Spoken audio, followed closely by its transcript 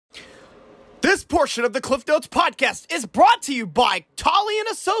This portion of the Cliff Notes podcast is brought to you by Tolly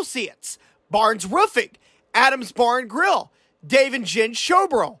 & Associates, Barnes Roofing, Adams Bar and Grill, Dave and Jen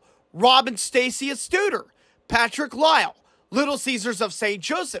Showbro, Rob and Stacy Astuder, Patrick Lyle, Little Caesars of St.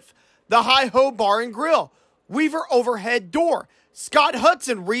 Joseph, The Hi-Ho Bar and Grill, Weaver Overhead Door, Scott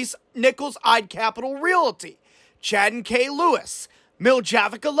Hudson, Reese Nichols Ide Capital Realty, Chad and Kay Lewis, Mill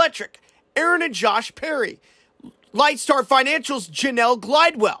Javik Electric, Aaron and Josh Perry, Lightstar Financial's Janelle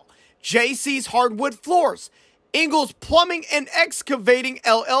Glidewell, JC's Hardwood Floors, Ingles Plumbing and Excavating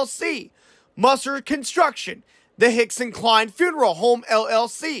LLC, Musser Construction, the Hickson Klein Funeral Home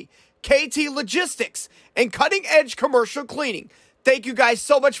LLC, KT Logistics, and Cutting Edge Commercial Cleaning. Thank you guys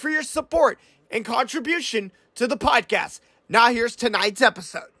so much for your support and contribution to the podcast. Now here's tonight's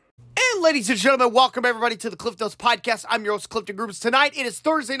episode. And ladies and gentlemen, welcome everybody to the Cliff Notes Podcast. I'm your host, Clifton Grooms. Tonight, it is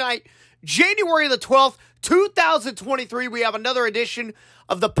Thursday night, January the 12th, 2023. We have another edition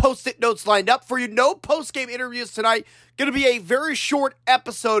of the Post-it Notes lined up for you. No post-game interviews tonight. Going to be a very short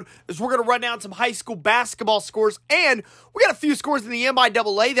episode as we're going to run down some high school basketball scores. And we got a few scores in the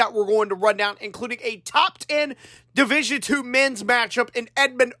MIAA that we're going to run down, including a top 10 Division II men's matchup in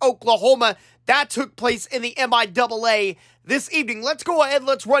Edmond, Oklahoma. That took place in the MIAA this evening. Let's go ahead.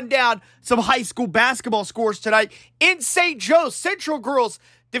 Let's run down some high school basketball scores tonight. In St. Joe, Central Girls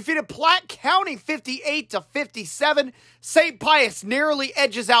defeated Platte County 58-57. St. Pius narrowly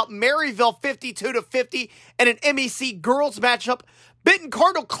edges out Maryville 52-50 in an MEC girls matchup. Benton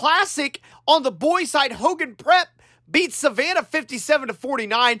Cardinal Classic on the boys side, Hogan Prep beats Savannah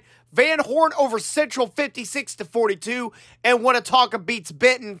 57-49. Van Horn over Central 56-42. And Winnetonka beats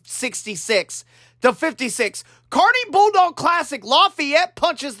Benton 66-56. Kearney Bulldog Classic, Lafayette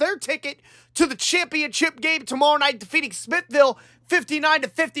punches their ticket to the championship game tomorrow night, defeating Smithville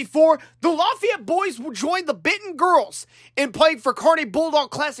 59-54. The Lafayette boys will join the Benton girls in playing for Kearney Bulldog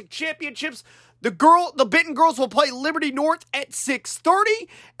Classic championships. The Benton girls will play Liberty North at 6:30,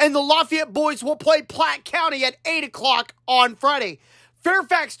 and the Lafayette boys will play Platte County at 8 o'clock on Friday.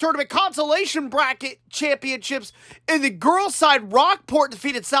 Fairfax Tournament Consolation Bracket Championships. In the girls' side, Rockport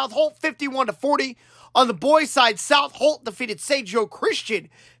defeated South Holt 51-40. On the boys' side, South Holt defeated St. Joe Christian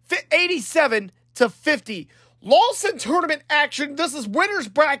 87-50. Lawson Tournament action. This is winners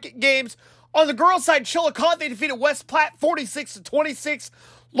bracket games. On the girls' side, Chillicothe defeated West Platte 46-26.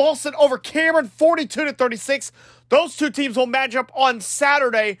 Lawson over Cameron 42-36. Those two teams will match up on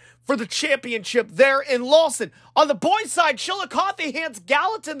Saturday for the championship there in Lawson. On the boys' side, Chillicothe hands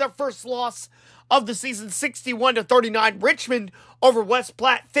Gallatin their first loss of the season, 61-39. Richmond over West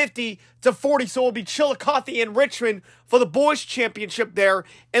Platte 50-40. So it will be Chillicothe and Richmond for the boys' championship there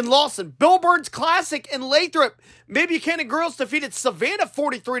in Lawson. Bill Burns Classic in Lathrop. Mid Buchanan girls defeated Savannah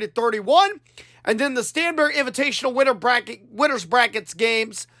 43-31. And then the Stanberry Invitational winners brackets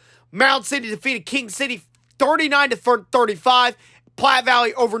games. Mound City defeated King City 39-35. Platte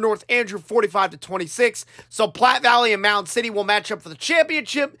Valley over North Andrew 45-26. So Platte Valley and Mound City will match up for the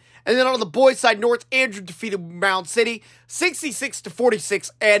championship. And then on the boys' side, North Andrew defeated Mound City 66-46.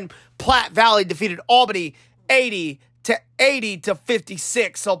 And Platte Valley defeated Albany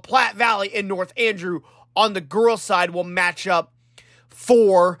 80-56. So Platte Valley and North Andrew on the girls' side will match up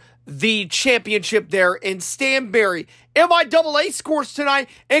for the championship there in Stanberry. MIAA scores tonight,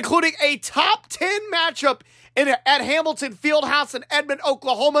 including a top 10 matchup at Hamilton Fieldhouse in Edmond,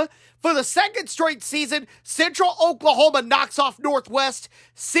 Oklahoma. For the second straight season, Central Oklahoma knocks off Northwest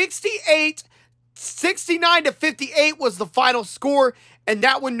 69-58 was the final score. And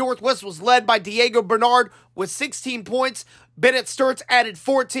that one, Northwest was led by Diego Bernard with 16 points. Bennett Sturts added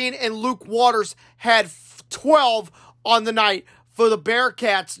 14, and Luke Waters had 12 on the night. For the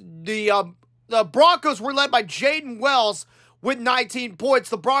Bearcats, the Broncos were led by Jaden Wells with 19 points.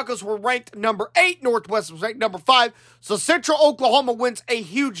 The Broncos were ranked number 8. Northwest was ranked number 5. So Central Oklahoma wins a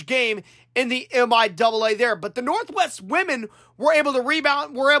huge game in the MIAA there. But the Northwest women were able to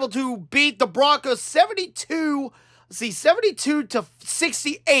rebound, were able to beat the Broncos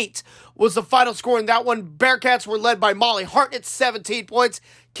 72-68 was the final score in that one. Bearcats were led by Molly Hartnett, 17 points.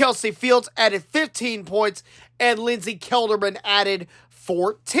 Kelsey Fields added 15 points, and Lindsey Kelderman added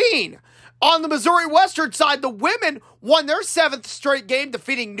 14. On the Missouri Western side, the women won their 7th straight game,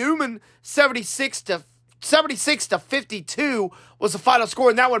 defeating Newman 76-52 was the final score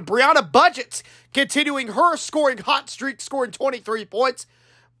in that one. Brianna Budgets continuing her scoring hot streak, scoring 23 points.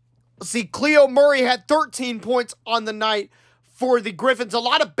 See, Cleo Murray had 13 points on the night for the Griffins. A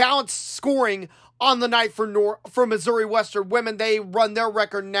lot of balanced scoring on the night for Missouri Western women. They run their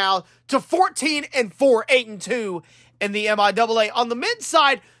record now to 14-4, 8-2 in the MIAA. On the men's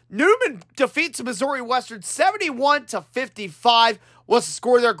side, Newman defeats Missouri Western 71-55 What's the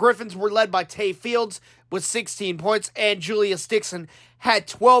score there? Griffins were led by Tay Fields with 16 points, and Julius Dixon had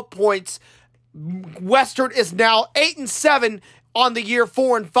 12 points. Western is now 8-7 on the year,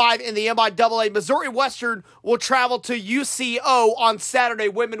 4-5 in the MIAA. Missouri Western will travel to UCO on Saturday.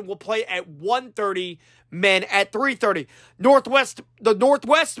 Women will play at 1:30, men at 3:30. The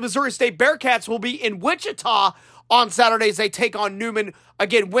Northwest Missouri State Bearcats will be in Wichita on Saturdays. They take on Newman.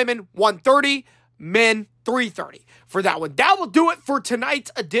 Again, women 1:30, men 3:30 for that one. That will do it for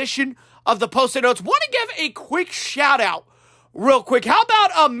tonight's edition of the Post-it Notes. Want to give a quick shout out real quick. How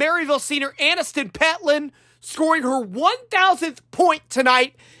about Maryville senior Aniston Petlin scoring her 1,000th point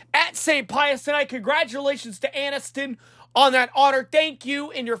tonight at St. Pius tonight? Congratulations to Aniston on that honor. Thank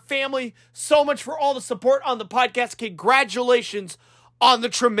you and your family so much for all the support on the podcast. Congratulations on the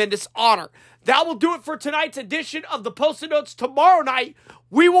tremendous honor. That will do it for tonight's edition of the Post-it Notes. Tomorrow night,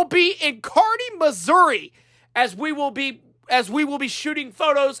 we will be in Kearney, Missouri, as we will be shooting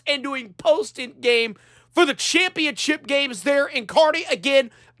photos and doing post-it game for the championship games there in Kearney. Again,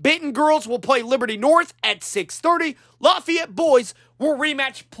 Benton girls will play Liberty North at 6:30. Lafayette boys will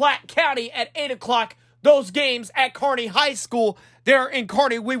rematch Platte County at 8 o'clock. Those games at Kearney High School there in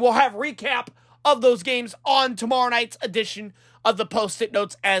Kearney. We will have recap of those games on tomorrow night's edition of the Post-it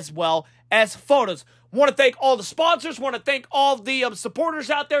Notes as well as photos. Want to thank all the sponsors. Want to thank all the supporters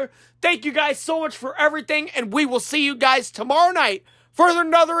out there. Thank you guys so much for everything, and we will see you guys tomorrow night for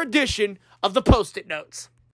another edition of the Post-it Notes.